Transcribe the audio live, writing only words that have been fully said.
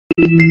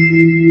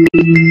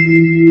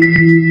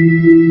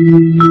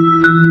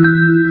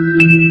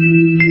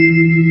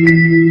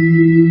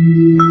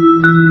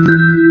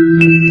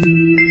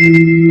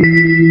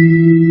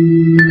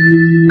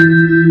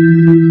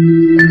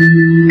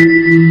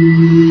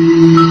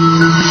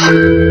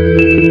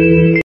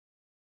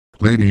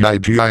Ladyidiy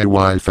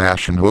DIY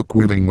fashion hook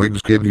weaving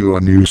wigs give you a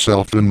new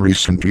self. In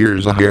recent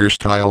years, a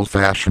hairstyle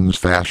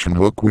fashion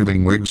hook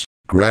weaving wigs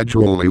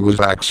gradually was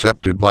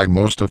accepted by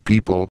most of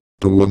people.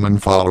 The women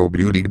follow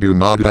beauty, do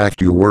not have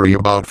to worry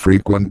about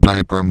frequent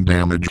dye-perm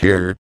damage.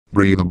 Hair,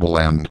 breathable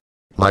and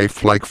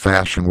lifelike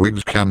fashion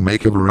wigs can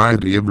make a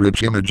variety of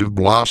rich image of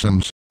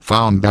blossoms,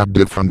 found at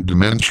different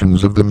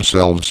dimensions of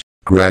themselves,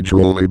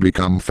 gradually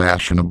become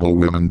fashionable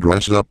women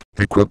dress-up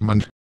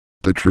equipment.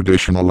 The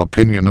traditional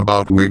opinion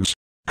about wigs,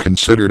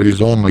 considered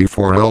is only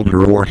for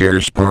elder or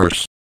hair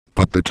sparse.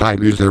 But the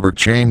tide is ever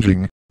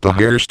changing, the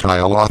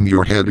hairstyle on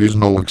your head is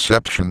no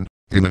exception.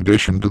 In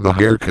addition to the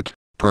haircut,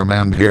 perm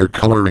and hair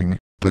coloring,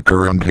 the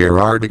current hair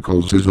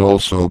articles is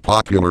also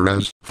popular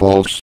as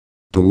false.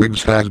 The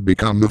wigs has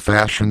become the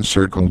fashion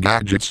circle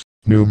gadgets.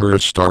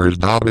 Numerous stars.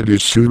 It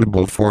is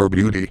suitable for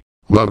beauty,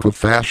 love of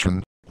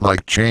fashion,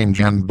 like change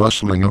and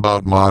bustling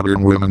about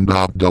modern women.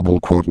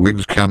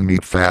 Wigs can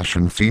meet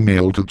fashion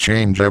female to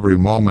change every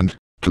moment,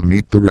 to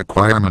meet the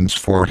requirements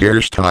for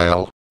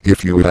hairstyle.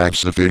 If you have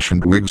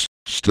sufficient wigs,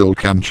 still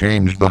can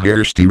change the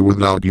hairstyle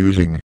without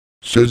using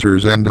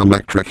scissors and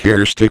electric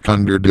hair stick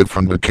under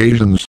different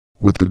occasions,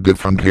 with the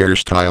different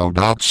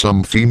hairstyle.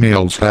 Some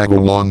females have a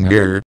long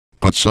hair,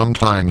 but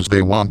sometimes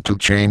they want to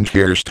change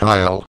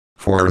hairstyle,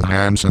 for a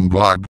handsome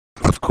bob.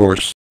 Of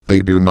course,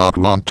 they do not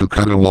want to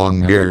cut a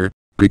long hair,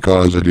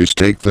 because it is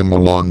take them a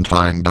long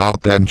time.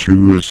 Then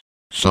choose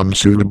some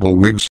suitable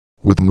wigs,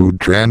 with mood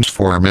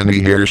transform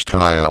any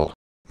hairstyle.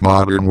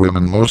 Modern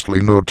women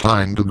mostly no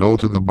time to go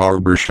to the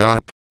barber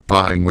shop.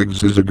 Buying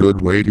wigs is a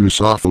good way to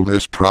solve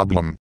this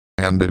problem,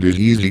 and it is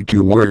easy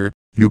to wear.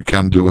 You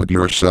can do it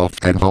yourself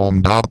at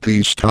home.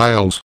 These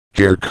styles,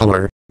 hair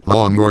color,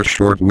 long or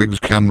short wigs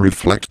can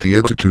reflect the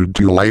attitude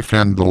to life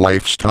and the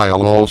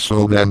lifestyle,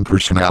 also then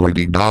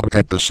personality.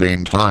 At the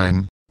same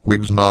time,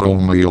 wigs not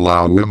only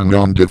allow women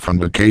on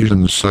different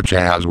occasions such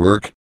as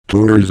work,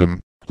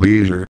 tourism,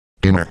 leisure,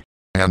 dinner,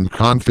 and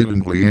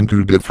confidently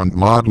into different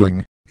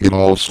modeling, it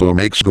also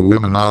makes the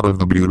women out of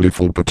the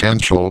beautiful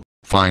potential.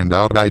 Find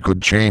out I could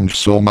change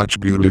so much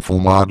beautiful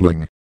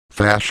modeling.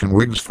 Fashion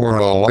wigs for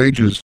all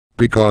ages,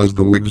 because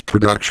the wigs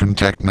production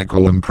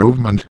technical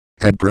improvement.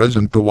 At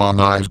present the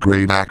one eyes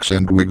great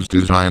accent wigs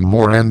design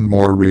more and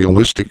more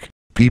realistic.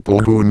 People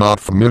who not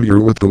familiar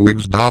with the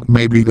wigs.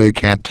 Maybe they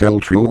can't tell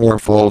true or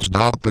false.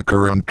 The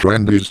current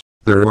trend is,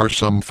 there are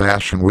some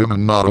fashion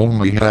women not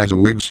only has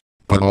wigs,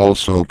 but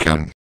also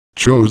can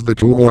choose the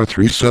 2 or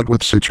 3 set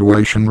with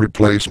situation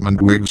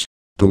replacement wigs.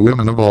 The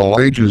women of all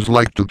ages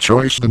like to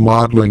choose the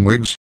modeling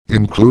wigs,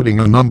 including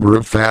a number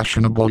of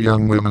fashionable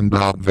young women.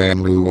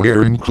 Van Loo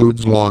hair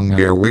includes long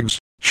hair wigs,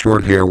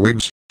 short hair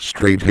wigs,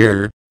 straight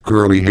hair,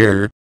 curly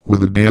hair,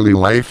 with a daily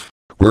life,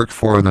 work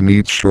for the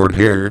neat short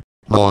hair,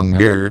 long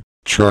hair,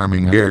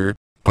 charming hair,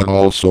 but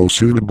also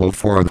suitable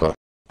for the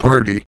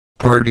party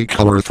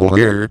colorful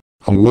hair.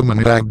 A woman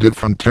have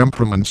different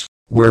temperaments,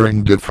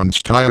 wearing different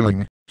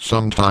styling,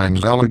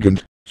 sometimes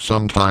elegant,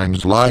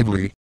 sometimes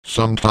lively,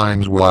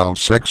 sometimes wild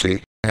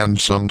sexy, and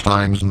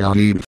sometimes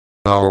naive.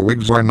 Our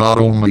wigs are not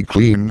only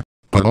clean,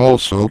 but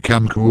also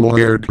can cool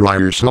hair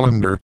dryer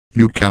cylinder.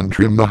 You can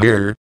trim the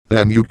hair,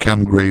 then you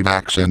can grade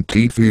accent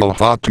teeth. Feel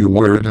hot to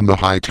wear it in the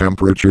high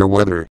temperature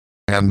weather.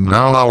 And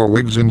now our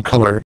wigs in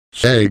color,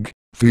 sag,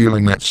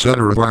 feeling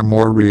etc. are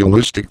more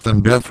realistic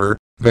than before.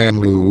 Van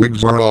Loo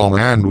wigs are all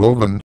hand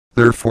woven,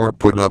 therefore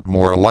put up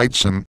more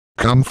lightsome,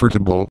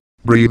 comfortable,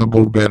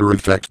 breathable better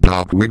effect.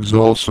 Wigs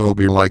also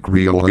be like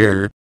real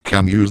hair,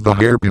 can use the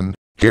hairpin,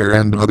 hair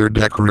and other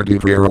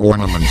decorative hair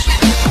ornaments.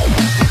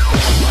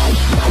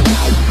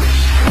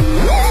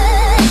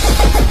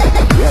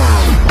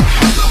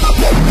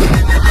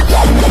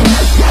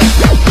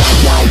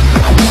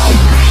 Wow.